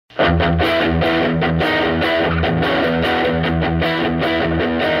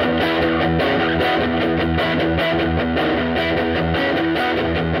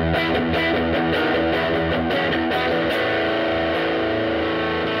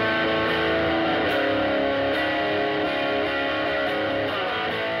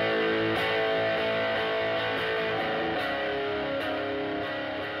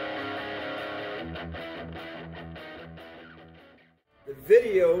The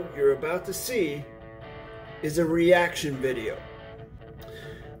video you're about to see is a reaction video.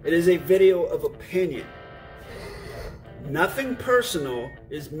 It is a video of opinion. Nothing personal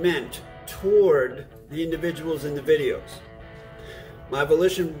is meant toward the individuals in the videos. My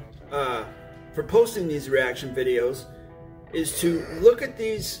volition for posting these reaction videos is to look at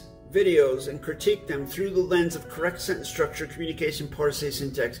these videos and critique them through the lens of correct sentence structure, communication, parse,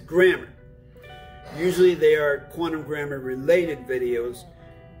 syntax, grammar. Usually they are quantum grammar related videos,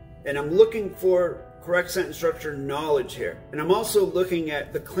 and I'm looking for correct sentence structure knowledge here. And I'm also looking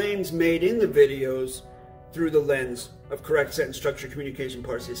at the claims made in the videos through the lens of correct sentence structure, communication,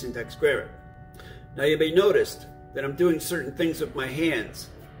 parse, syntax, grammar. Now you may notice that I'm doing certain things with my hands.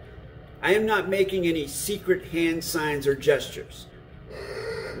 I am not making any secret hand signs or gestures.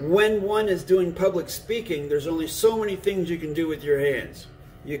 When one is doing public speaking, there's only so many things you can do with your hands.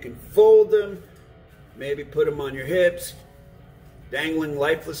 You can fold them, maybe put them on your hips, dangling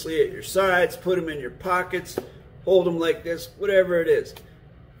lifelessly at your sides, put them in your pockets, hold them like this, whatever it is.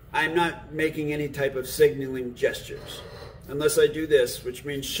 I'm not making any type of signaling gestures, unless I do this, which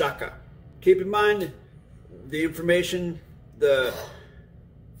means shaka. Keep in mind, the information, the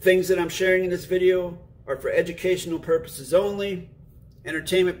things that I'm sharing in this video are for educational purposes only,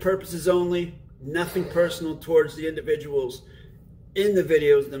 entertainment purposes only, nothing personal towards the individuals in the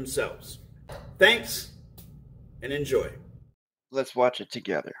videos themselves. Thanks, and enjoy. Let's watch it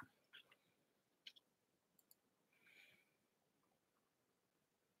together.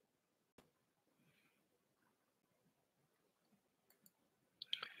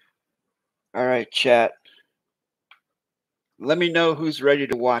 All right, chat. Let me know who's ready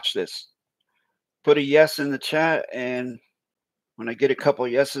to watch this. Put a yes in the chat, and when I get a couple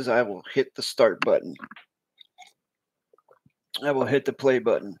of yeses, I will hit the start button. I will hit the play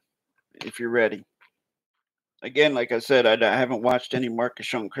button if you're ready. Again, like I said, I haven't watched any Marcus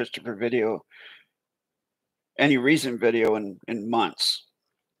Sean Christopher video, any recent video in months.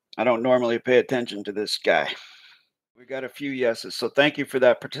 I don't normally pay attention to this guy. We got a few yeses, so thank you for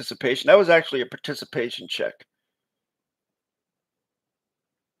that participation. That was actually a participation check.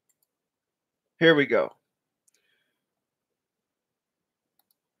 Here we go.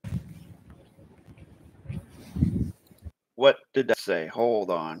 What did that say? Hold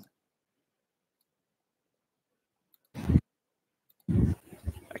on.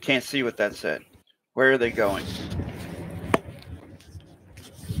 I can't see what that said. Where are they going?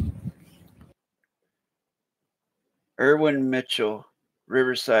 Irwin Mitchell,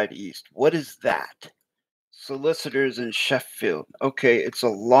 Riverside East. What is that? Solicitors in Sheffield. Okay, it's a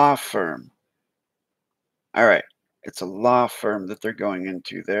law firm. All right, it's a law firm that they're going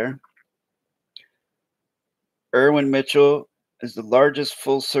into there. Irwin Mitchell is the largest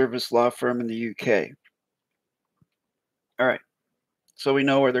full-service law firm in the UK. All right, so we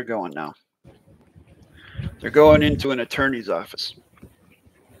know where they're going now. They're going into an attorney's office.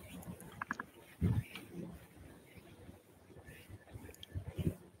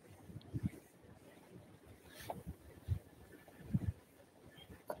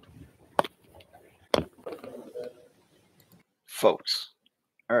 Folks,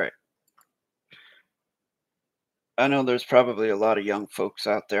 all right. I know there's probably a lot of young folks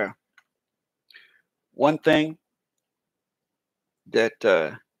out there. One thing that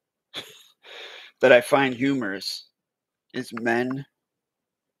that I find humorous is men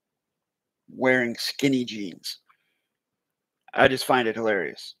wearing skinny jeans. I just find it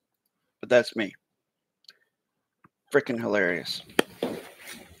hilarious, but that's me. Freaking hilarious.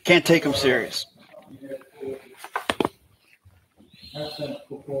 Can't take them serious. Yes.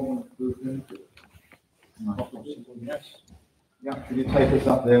 Yeah, could you take us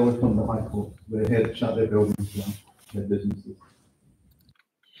up there? We're from the High Court. We're here to shut their buildings down, their businesses.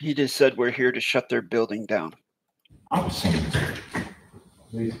 He just said we're here to shut their building down. Absent.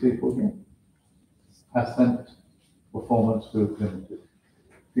 These people here. Ascent Performance Group Limited.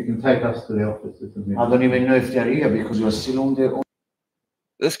 You can take us to the offices. I don't even know if they're here because you're still on their own.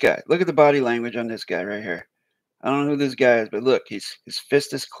 This guy, look at the body language on this guy right here. I don't know who this guy is, but look, his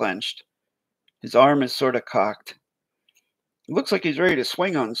fist is clenched. His arm is sort of cocked. It looks like he's ready to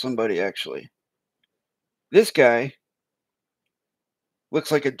swing on somebody, actually. This guy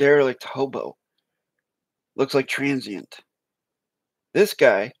looks like a derelict hobo, looks like transient. This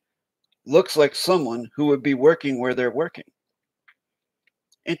guy looks like someone who would be working where they're working.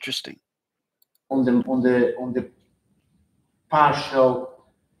 Interesting. On the partial,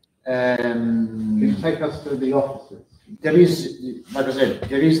 Can you take us to the offices? there is, like I said,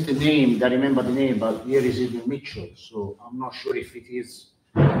 there is the name, I remember the name, but here is even Mitchell, so I'm not sure if it is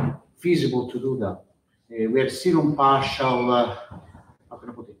feasible to do that. We are still on partial, how can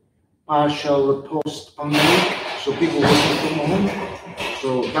I put it? Partial post-pandemic, so people working from home.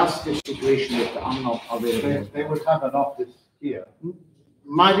 So that's the situation that I'm not aware of. They would have an office here.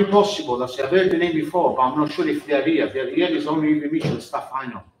 Might be possible. I've heard the name before, but I'm not sure if they're here. They're here is only the Mitchell stuff I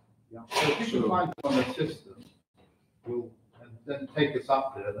know. Yeah. So if you can find them on the system, and then take us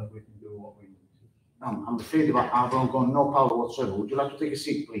up there, then we can do what we need to. I'm afraid I've got no power whatsoever. Would you like to take a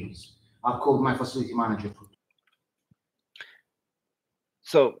seat, please? I'll call my facility manager.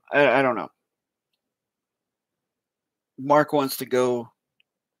 So I don't know. Mark wants to go.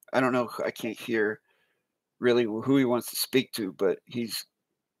 I don't know. I can't hear really who he wants to speak to, but he's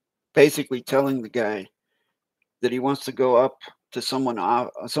basically telling the guy that he wants to go up to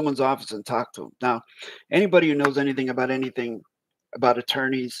someone's office and talk to him. Now, anybody who knows anything about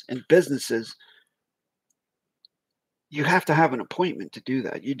attorneys and businesses, you have to have an appointment to do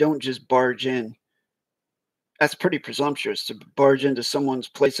that. You don't just barge in. That's pretty presumptuous to barge into someone's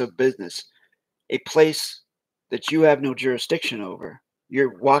place of business, a place that you have no jurisdiction over.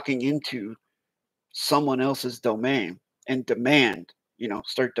 You're walking into someone else's domain and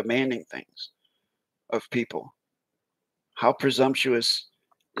start demanding things of people. How presumptuous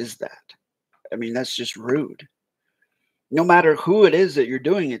is that? I mean, that's just rude. No matter who it is that you're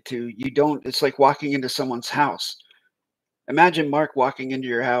doing it to, it's like walking into someone's house. Imagine Mark walking into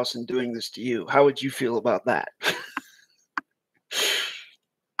your house and doing this to you. How would you feel about that?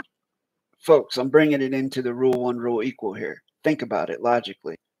 Folks, I'm bringing it into the rule one, rule equal here. Think about it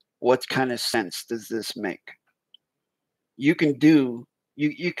logically. What kind of sense does this make? You can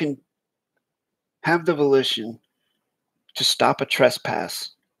have the volition to stop a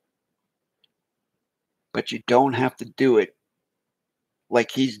trespass, but you don't have to do it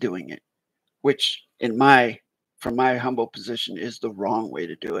like he's doing it, which from my humble position is the wrong way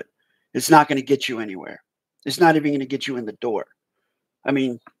to do it. It's not going to get you anywhere. It's not even going to get you in the door. I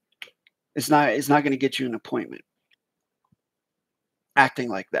mean, it's not going to get you an appointment. Acting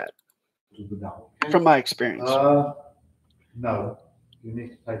like that. From my experience. No, you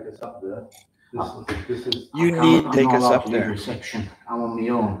need to take us up there. You need to take us up there. Reception. I'm on my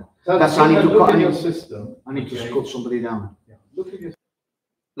own. So that's I need to look at your system. I need to cut somebody down. Yeah.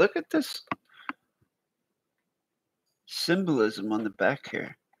 Look at this symbolism on the back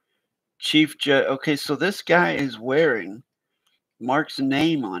here. Chief Judge. Okay, so this guy is wearing Mark's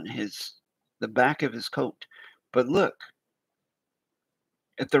name on the back of his coat. But look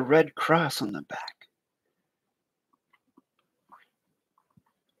at the red cross on the back.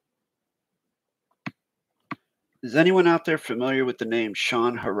 Is anyone out there familiar with the name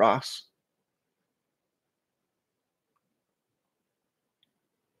Sean Harass?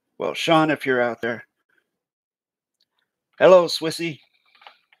 Well, Sean, if you're out there. Hello, Swissy.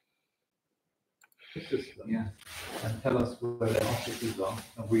 Yeah. And tell us where the offices are,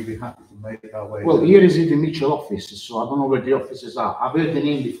 and we'll be happy to make our way. Well, here is the Mitchell office, so I don't know where the offices are. I've heard the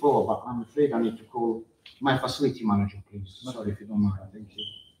name before, but I'm afraid I need to call my facility manager, please. Sorry if you don't mind. Thank you.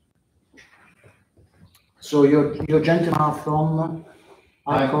 So your gentlemen are from?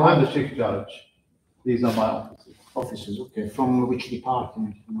 I'm the chief judge. These are my offices. Offices, okay. From which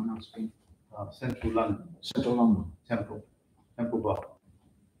department? Central London. Central London. Temple Bar.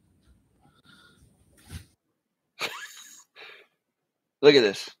 Look at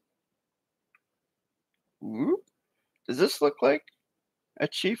this. Whoop. Does this look like a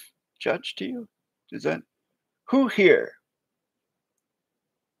chief judge to you? Who here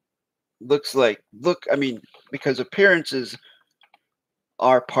looks like, I mean, because appearances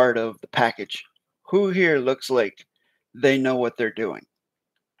are part of the package. Who here looks like they know what they're doing?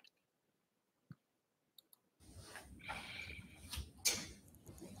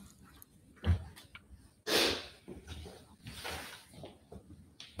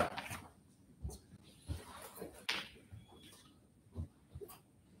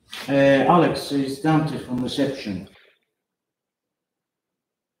 Alex, is Dante from reception.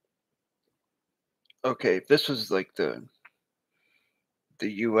 Okay, if this was like the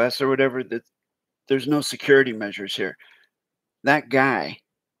US or whatever, there's no security measures here. That guy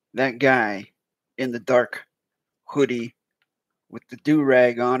in the dark hoodie with the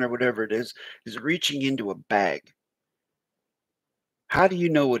do-rag on or whatever it is reaching into a bag. How do you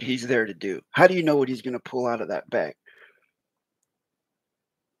know what he's there to do? How do you know what he's going to pull out of that bag?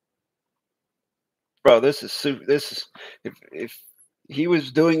 Bro, this is if he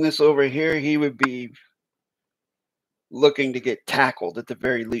was doing this over here, he would be looking to get tackled at the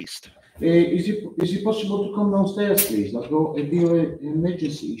very least. Is it possible to come downstairs, please? I've got a bit of an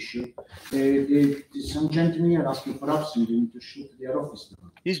emergency issue. Some gentlemen are asking for absence to shoot their office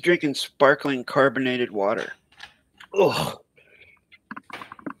now. He's drinking sparkling carbonated water. Ugh.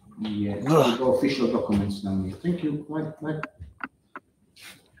 Yeah, we've got official documents down here. Thank you. Right.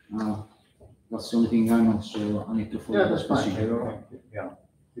 That's the only thing I know, so I need to follow this procedure. Yeah.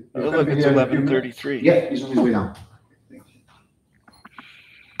 Oh, look, it's 11:33. Yeah, he's on his way down.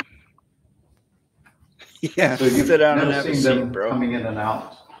 Yeah, So you've sit down and never have a seen seat, them bro. coming in and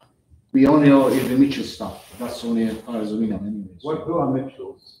out. We only know Irving Mitchell stuff. That's only as far as we know, anyways. Who are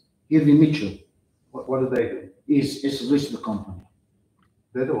Mitchells? Irving Mitchell What do they do? is a solicitor company.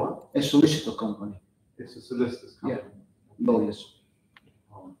 They're the what? A solicitor company. It's a solicitor's company. Lawyers.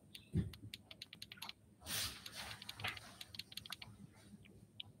 Oh.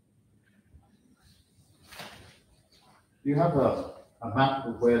 Do you have a map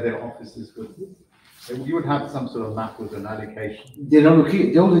of where their offices would be? You would have some sort of map with an allocation. The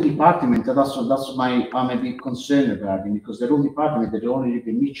only department, that's I'm a bit concerned about it, because the only department that only live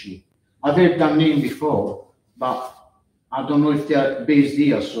in Mitchell. I've heard that name before, but I don't know if they're based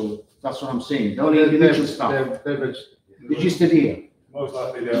here, so that's what I'm saying. The only Mitchell staff. They're Registered here. most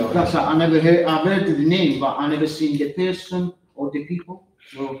likely they are. That's I've heard the name, but I never seen the person or the people.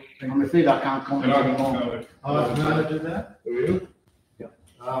 So I'm afraid I can't comment anymore. Can I do that? Do you? Yeah.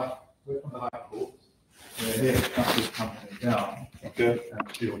 We're from the High Court. We're here to cut this company down. Okay.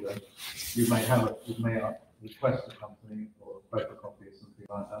 And shield them. You may request a company or a photocopy or something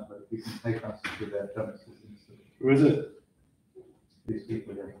like that, but if you can take us to their premises instantly. Who is it? These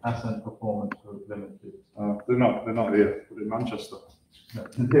people here, Ascent Performance Group Limited. They're not here. They're in Manchester. No,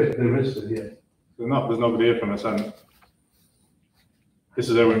 they're listed here. There's nobody here from SN. This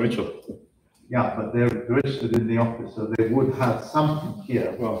is Erwin Mitchell. Yeah, but they're registered in the office, so they would have something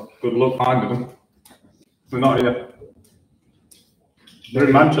here. Well, good luck finding them. They're not here. They're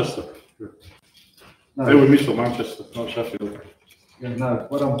in Manchester. No, Erwin Mitchell, Manchester, not Sheffield. no,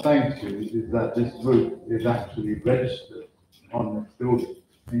 what I'm saying to you is that this group is actually registered on this building.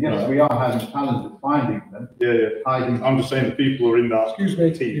 And yes, we are having challenges finding them, Yeah. hiding. I'm just saying the people who are in that. Excuse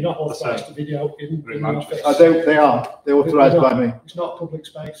me, team. you're not authorised to video in the Manchester. office. They are. They're authorised by me. It's not public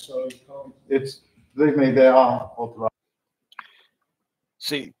space, so you can't. It's, believe me, they are authorised.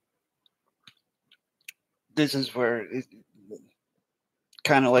 See, this is where it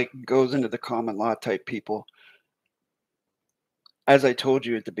kind of like goes into the common law type people. As I told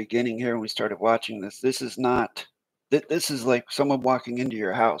you at the beginning here when we started watching this, this is like someone walking into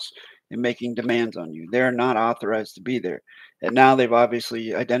your house and making demands on you. They're not authorized to be there. And now they've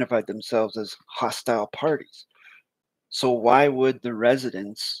obviously identified themselves as hostile parties. So why would the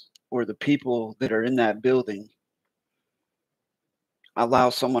residents or the people that are in that building allow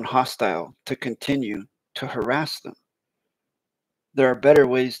someone hostile to continue to harass them? There are better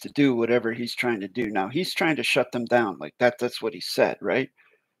ways to do whatever he's trying to do. Now, he's trying to shut them down. Like that's what he said, right?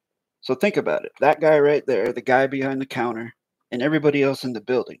 So think about it. That guy right there, the guy behind the counter, and everybody else in the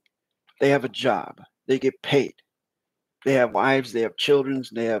building, they have a job. They get paid. They have wives. They have children.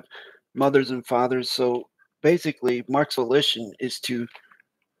 They have mothers and fathers. So basically, Mark's volition is to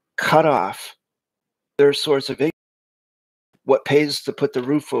cut off their source of income. What pays to put the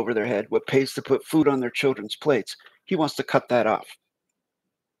roof over their head, what pays to put food on their children's plates. He wants to cut that off.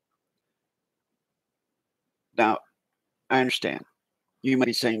 Now, I understand. You might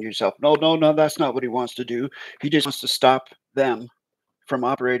be saying to yourself, no, that's not what he wants to do. He just wants to stop them from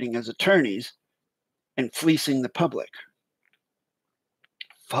operating as attorneys and fleecing the public.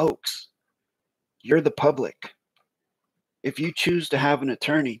 Folks, you're the public. If you choose to have an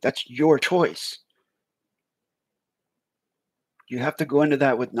attorney, that's your choice. You have to go into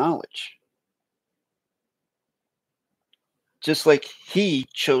that with knowledge. Just like he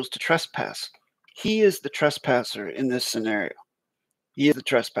chose to trespass. He is the trespasser in this scenario. He is the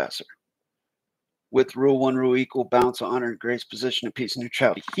trespasser. With Rule 1, Rule Equal, Balance of Honor and Grace, Position of Peace and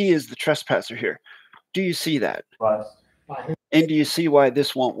Neutrality. He is the trespasser here. Do you see that? Right. And do you see why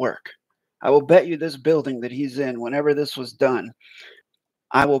this won't work? I will bet you this building that he's in, whenever this was done,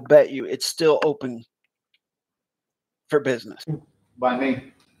 I will bet you it's still open for business. By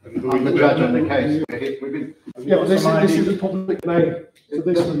me. I'm the judge on the case. Yeah, but this is a public name. It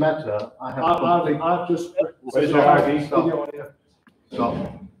doesn't matter. I've just. Where's your ID?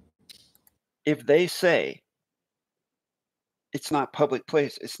 Stop. If they say It's not public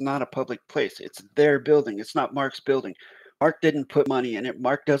place. It's not a public place. It's their building. It's not Mark's building. Mark didn't put money in it.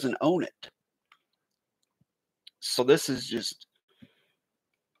 Mark doesn't own it. So this is just,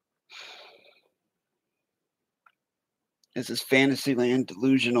 this is Fantasyland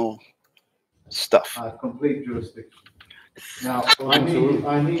delusional stuff. Complete jurisdiction. Now,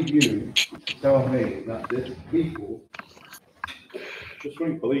 I need you to tell me that there's people. Just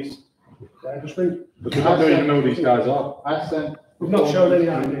ring police. Just ring. Because I don't even know who these guys are. I sent. We've not shown any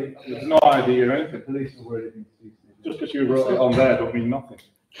ID. There's no ID or The anything. police have already been seized. Just because you wrote it on there don't mean nothing.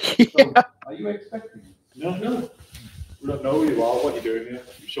 So, are you expecting? No. We don't know who you are, what you're doing here.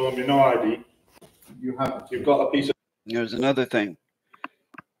 You've shown me no ID. You have. You've got a piece of. There's another thing.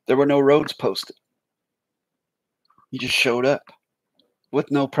 There were no roads posted. You just showed up with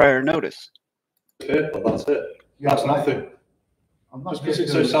no prior notice. Paper, that's it. That's nothing. I'm not Just because here it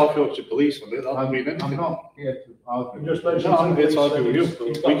to- says South Yorkshire Police on it, that doesn't mean I'm anything. not here to argue. Just mentioned. No, I'm here to argue with you, but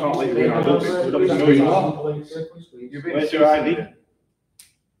we can't let you in our building. We don't even know who you are. You've been Where's your ID?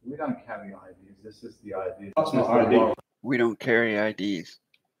 We don't carry IDs. This is the ID. That's not This is the ID. law. We don't carry IDs.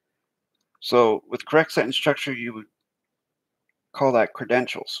 So with correct sentence structure, you would call that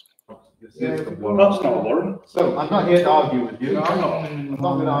credentials. This is the Well, law. that's not a warrant. So I'm not here to argue with you. No, I'm not. I'm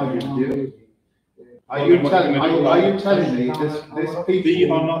not going to argue with you. Are Well, you then what are you gonna do are about you telling me this We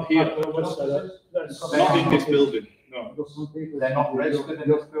people, are not here. Not in this building. No. they're not registered in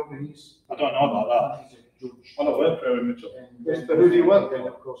this building? I don't know about that. I don't work for Aaron Mitchell. Yes, but who do you work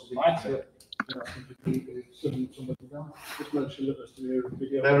for? I see. Just mentioned that there's the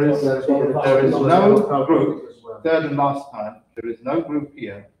video. There is no group, third and last time, there is no group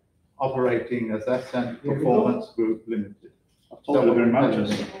here operating as Ascent Performance Group Limited. I've told you they're in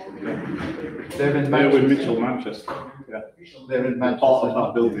Manchester. They're in They're with Manchester. Mitchell, Manchester. Yeah. They're in They're part of that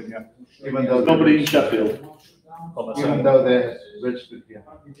Manchester. building, yeah. Even though, Nobody in Sheffield. even though they're registered here.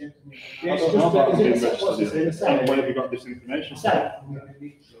 I don't know about being registered here. Where have you got this information?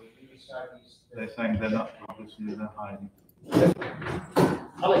 They're saying they're not publishing, they're hiding.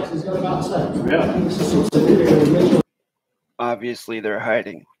 Alex, is that about to say? Yeah. This is something. Obviously, they're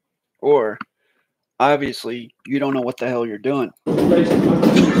hiding. Or, obviously, you don't know what the hell you're doing. I'm not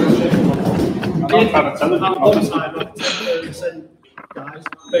trying to tell you. Guys,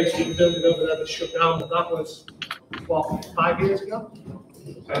 basically the building over there that shut down, that was, what, 5 years ago?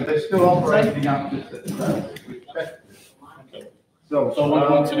 And they're still operating out this. We checked this. So So what do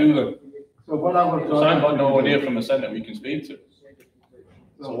you want to do then? So what I would. Because I've got no one here from the Senate we can speak to.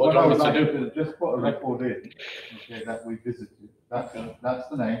 So what what do I you would want like me to to do is just put a record in, okay, that we visited. That's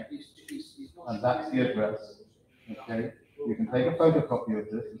the name, and that's the address, okay? You can take a photocopy of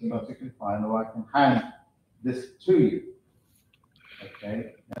this, it's perfectly fine, or I can hand this to you,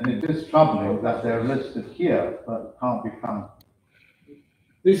 okay? And it is troubling that they're listed here, but can't be found.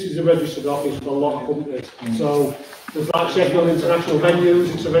 This is a registered office for a lot of companies. So there's like Sheffield International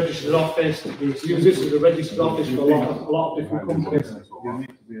Venues, it's a registered office. Use this as a registered office for a lot of different companies. You need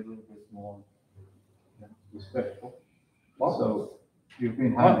to be a little bit more respectful. So you've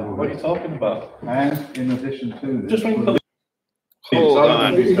been handled. What are you talking about? And in addition to this. Just ring police. Hold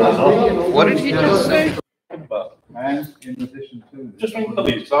on. What did he just say? And in addition to this. Just ring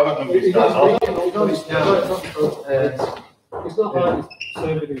police. I don't know who these guys are. It's not like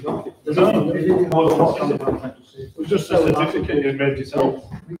serving his office. It's just a certificate you made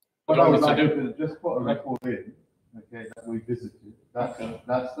yourself. What I would like to do is just put a record in, okay, that we visited. That's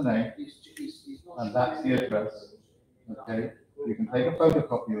the name, and that's the address, okay? You can take a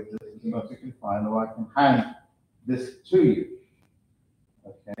photocopy of this, it's perfectly fine, or I can hand this to you,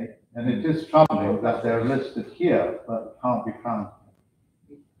 okay? And it is troubling that they're listed here, but can't be found.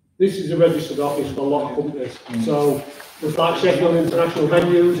 This is a registered office for a lot of companies. So there's like Sheffield International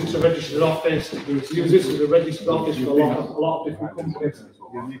Venues, it's a registered office. Use this as a registered office for a lot of different companies.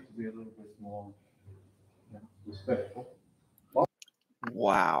 You need to be a little bit more respectful.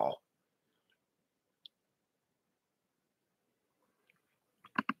 Wow.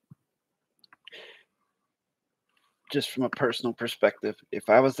 Just from a personal perspective, if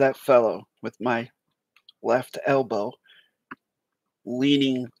I was that fellow with my left elbow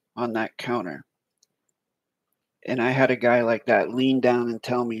leaning on that counter, and I had a guy like that lean down and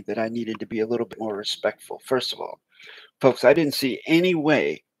tell me that I needed to be a little bit more respectful. First of all, folks, I didn't see any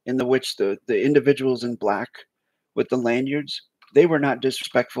way in which the individuals in black with the lanyards, they were not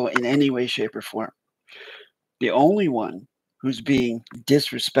disrespectful in any way, shape, or form. The only one who's being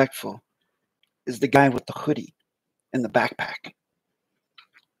disrespectful is the guy with the hoodie and the backpack.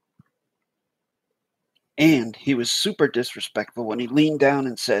 And he was super disrespectful when he leaned down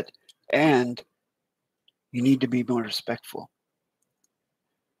and said, and you need to be more respectful.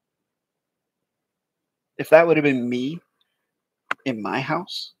 if that would have been me in my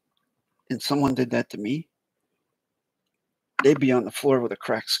house and someone did that to me, they'd be on the floor with a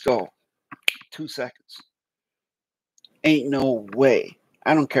cracked skull. 2 seconds. Ain't no way.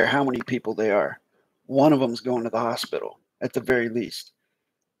 I don't care how many people they are. One of them's going to the hospital at the very least.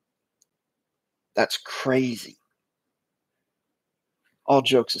 That's crazy. All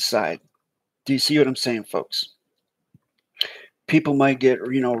jokes aside, do you see what I'm saying, folks? People might get,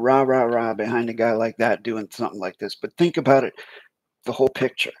 rah, rah, rah behind a guy like that doing something like this. But think about it, the whole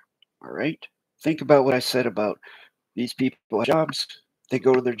picture, all right? Think about what I said about these people have jobs. They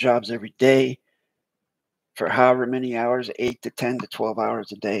go to their jobs every day for however many hours, 8 to 10 to 12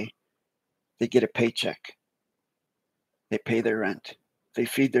 hours a day. They get a paycheck. They pay their rent. They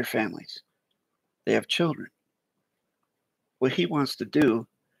feed their families. They have children. What he wants to do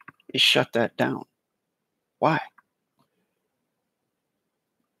is shut that down. Why?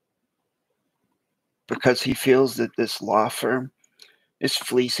 Because he feels that this law firm is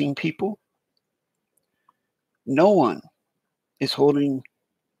fleecing people? No one is holding,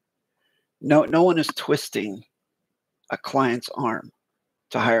 no one is twisting a client's arm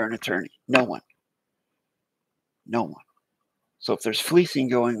to hire an attorney. No one. No one. So if there's fleecing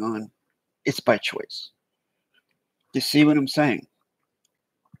going on, it's by choice. You see what I'm saying?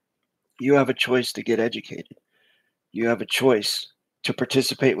 You have a choice to get educated. You have a choice to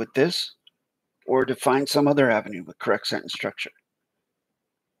participate with this or to find some other avenue with correct sentence structure.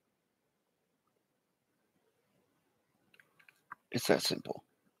 It's that simple.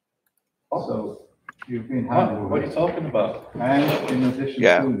 So you've been handled. What are you talking about? And in addition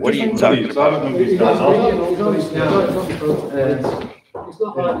Yeah, to what are you this- talking It's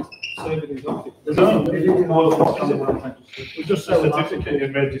not like saving his office. We just sell it. Certificate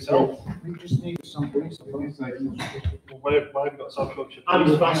in red yourself. We just need some police. Why have you got self-culture? And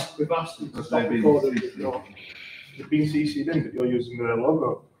we've asked them to stop recording. You've been CC'd in, but you're using their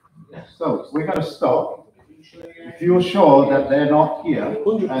logo. So we're going to stop. If you're sure that they're not here.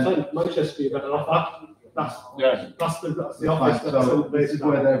 100% Manchester, you better off that. That's the office. So this is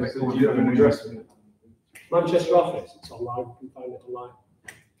where they're recording. You have an address. Manchester office, it's online, you can find it online.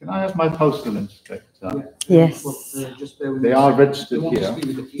 Can I have my postal inspector? Yes. They are registered here.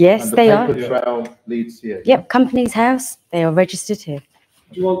 Yes, And the they are. paper trail leads here. Yep, Company's House. They are registered here.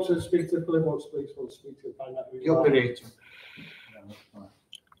 Do you want to speak to the police? Want to speak to find out who The you are? operator. Yeah, that's fine.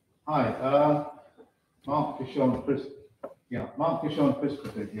 Hi, Mark Fiction, Mark Fiction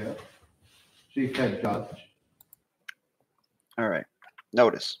Christopher here, Chief Head Judge. All right.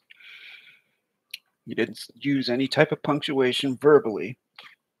 Notice. You didn't use any type of punctuation verbally.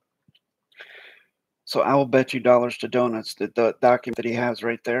 So I will bet you dollars to donuts that the document that he has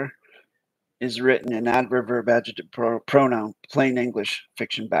right there is written in adverb, verb, adjective, pronoun, plain English,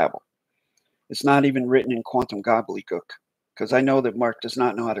 fiction, babble. It's not even written in quantum gobbledygook, because I know that Mark does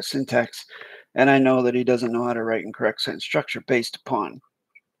not know how to syntax, and I know that he doesn't know how to write in correct sentence structure based upon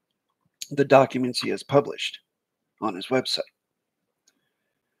the documents he has published on his website.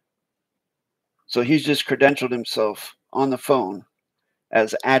 So he's just credentialed himself on the phone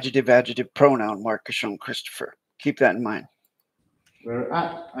as adjective, pronoun, Mark Kishon Christopher. Keep that in mind. We're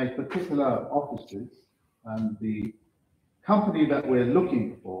at a particular offices, and the company that we're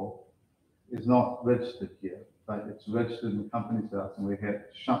looking for is not registered here, but it's registered in the Company's House, and we're here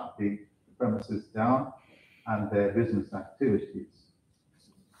to shut the premises down and their business activities.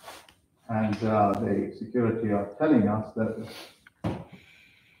 And the security are telling us that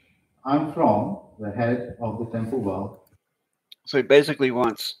I'm from the head of the Temple World. So he basically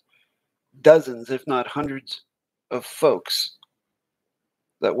wants dozens, if not hundreds, of folks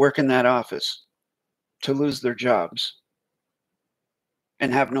that work in that office to lose their jobs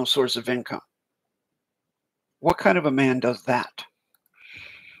and have no source of income. What kind of a man does that?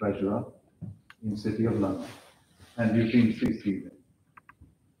 Treasurer in City of London, and you've been CC'd.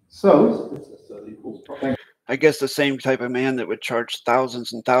 So, I guess the same type of man that would charge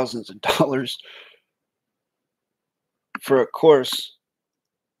thousands and thousands of dollars for a course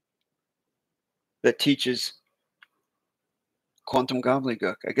that teaches quantum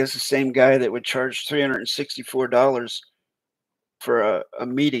gobbledygook. I guess the same guy that would charge $364 for a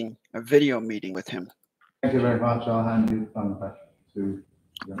meeting, a video meeting with him. thank you very much. I'll hand you the phone back to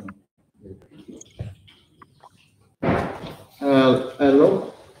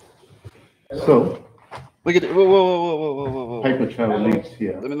Hello? So, Look at it. Whoa. paper trail leads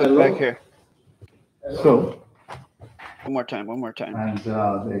here. Let me look back here. So, One more time. and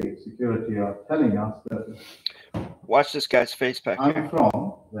the security are telling us that Watch this guy's face back I'm here.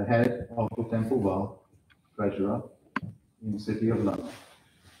 from the head of the Temple World, Treasurer in City of London,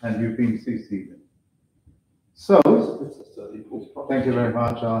 and you've been CC'd. So, thank you very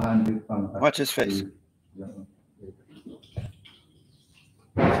much. I'll hand you the phone back. Watch his face.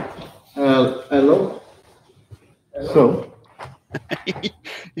 Hello? So,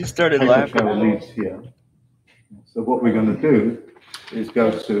 He started paper laughing. trail leads here. So what we're going to do is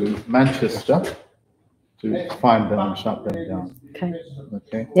go to Manchester to find them and shut them down. Okay.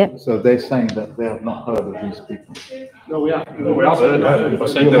 Okay? Yep. So they're saying that they have not heard of these people. No, we have. No, we have heard that. I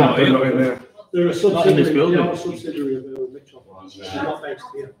said they're not in there. They're a Not in subsidiary, this building. they are a subsidiary of Mitchell. They're not based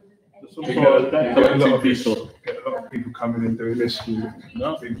here. Get a lot of people coming in doing this.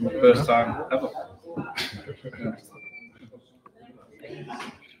 No, first time ever.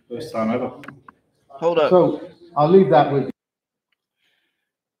 First time ever. Hold up. So I'll leave that with you.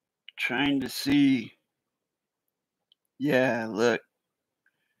 Trying to see. Yeah, look.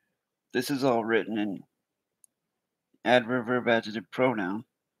 This is all written in adverb, verb, adjective, pronoun.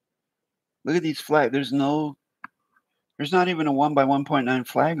 Look at these flags. There's not even a 1 by 1.9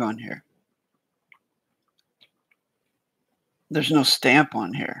 flag on here. There's no stamp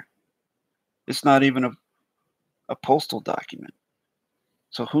on here. It's not even a postal document.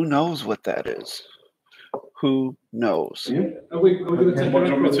 So who knows what that is? Who knows? Are we going to take What do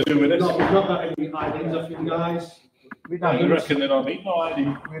you want me to do with this? We've not got any IDs off you guys. We I don't, reckon they don't need no ID.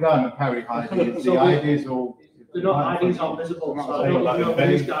 we don't carry IDs. The IDs all. IDs aren't visible, so I don't know who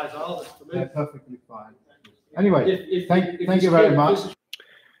these guys are. They're perfectly fine. Anyway, If thank you very much.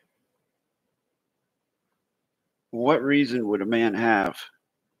 What reason would a man have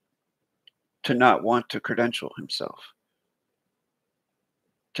to not want to credential himself?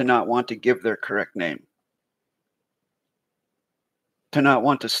 To not want to give their correct name? To not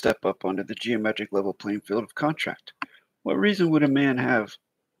want to step up onto the geometric level playing field of contract? What reason would a man have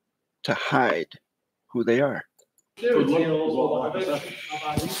to hide who they are? Good luck, is what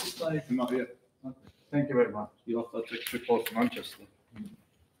I said. Not yet. Thank you very much. You'll have to take a report to Manchester.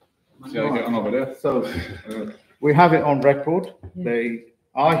 See how you get on over there. So we have it on record. They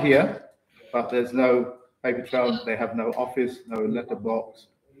are here, but there's no paper trail. They have no office, no letterbox,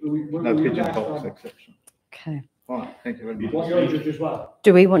 no pigeon box, etc. Okay. All right. Thank you very much. What's your judge as well?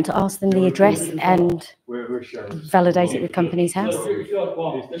 Do we want to ask them the address and validate it with Company's House If you're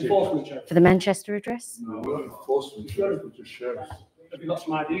what? Enforcement check. for the Manchester address? Have you got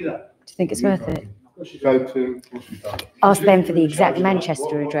some ID there? Do you think it's worth it? Go to. Ask them for the exact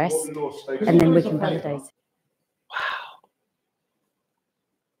Manchester address and then we can validate it. Wow.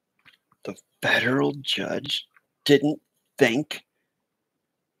 The federal judge didn't think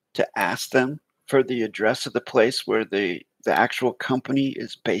to ask them for the address of the place where the actual company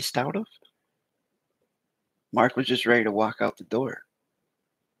is based out of? Mark was just ready to walk out the door.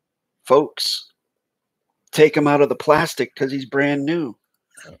 Folks, take him out of the plastic because he's brand new.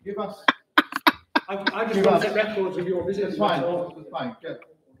 Give us. I just want to take records of your visit. It's fine. It's fine.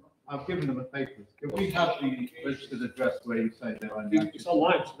 I've given them the papers. Can we have the registered address where you say they're on? It's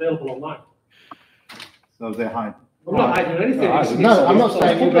online, it's available online. So they're hiding. I'm not hiding anything. No, I'm not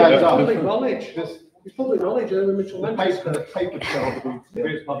saying you guys are. Public knowledge. It's public knowledge, Mitchell Manchester. The paper trail.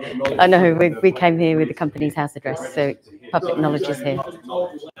 I know, we came here with the Company's House address, so public knowledge is here.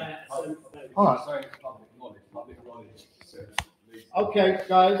 All right. Okay,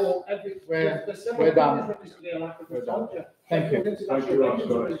 guys, we're done. We're done. Thank you.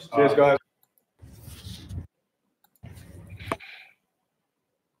 Cheers, guys.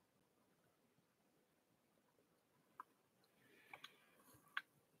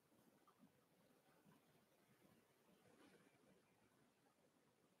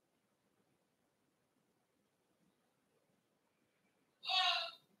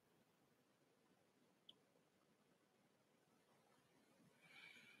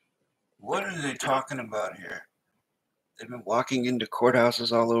 What are they talking about here? They've been walking into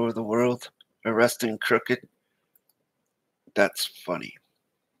courthouses all over the world, arresting crooked. That's funny.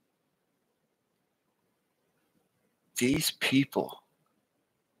 These people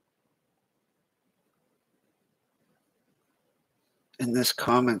in this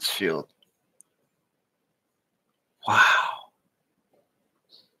comments field. Wow.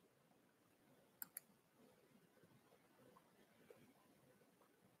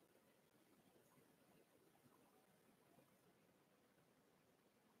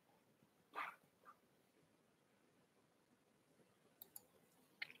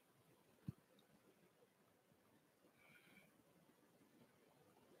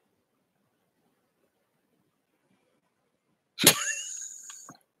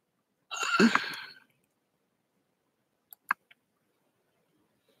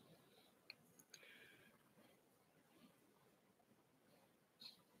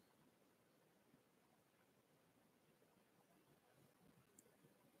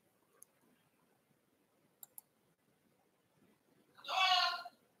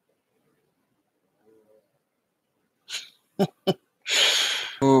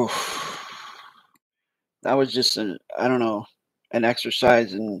 Ooh, that was just an, I don't know, an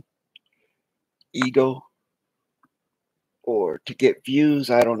exercise in ego or to get views.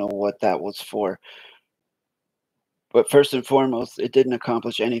 I don't know what that was for. But first and foremost, it didn't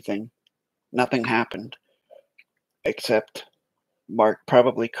accomplish anything. Nothing happened except Mark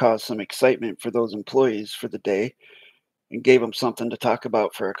probably caused some excitement for those employees for the day and gave them something to talk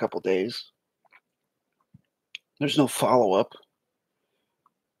about for a couple days. There's no follow-up.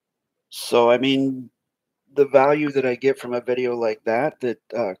 So, I mean, the value that I get from a video like that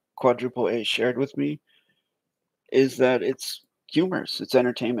Quadruple A shared with me is that it's humorous. It's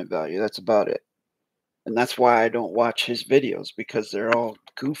entertainment value. That's about it. And that's why I don't watch his videos, because they're all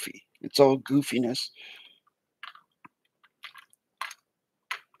goofy. It's all goofiness.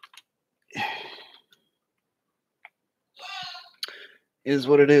 Is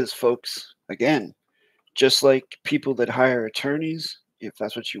what it is, folks. Again, just like people that hire attorneys, if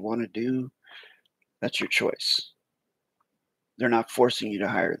that's what you want to do, that's your choice. They're not forcing you to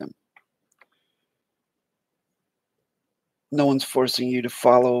hire them. No one's forcing you to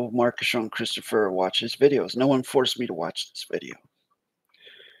follow Marcus and Christopher or watch his videos. No one forced me to watch this video.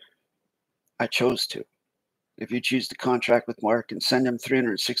 I chose to. If you choose to contract with Mark and send him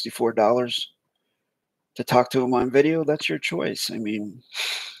 $364 to talk to him on video, that's your choice. I mean,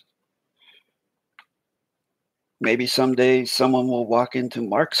 maybe someday someone will walk into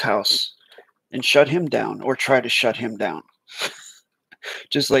Mark's house and shut him down or try to shut him down,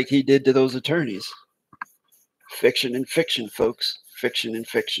 just like he did to those attorneys. Fiction and fiction, folks. Fiction and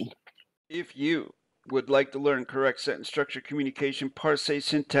fiction. If you would like to learn correct sentence structure, communication, parse,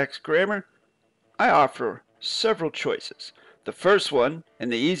 syntax, grammar, I offer several choices. The first one, and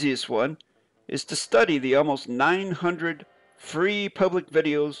the easiest one, is to study the almost 900 free public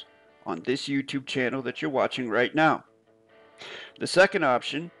videos on this YouTube channel that you're watching right now. The second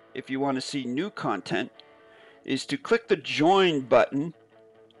option, if you want to see new content, is to click the join button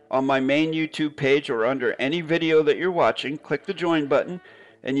on my main YouTube page or under any video that you're watching. Click the join button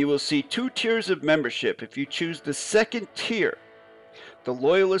and you will see 2 tiers of membership. If you choose the second tier, the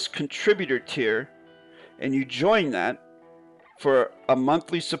loyalist contributor tier, and you join that for a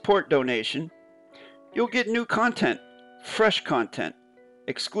monthly support donation, you'll get new content, fresh content,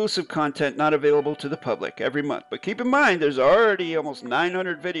 exclusive content not available to the public every month. But keep in mind, there's already almost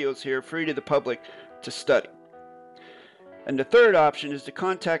 900 videos here free to the public to study. And the third option is to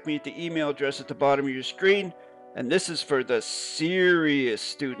contact me at the email address at the bottom of your screen, and this is for the serious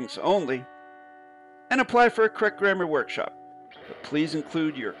students only, and apply for a correct grammar workshop. But please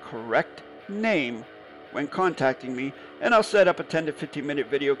include your correct name when contacting me, and I'll set up a 10 to 15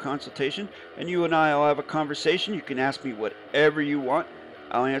 minute video consultation, and you and I will have a conversation. You can ask me whatever you want.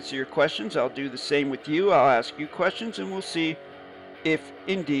 I'll answer your questions. I'll do the same with you. I'll ask you questions, and we'll see if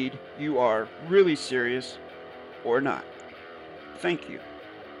indeed you are really serious or not. Thank you.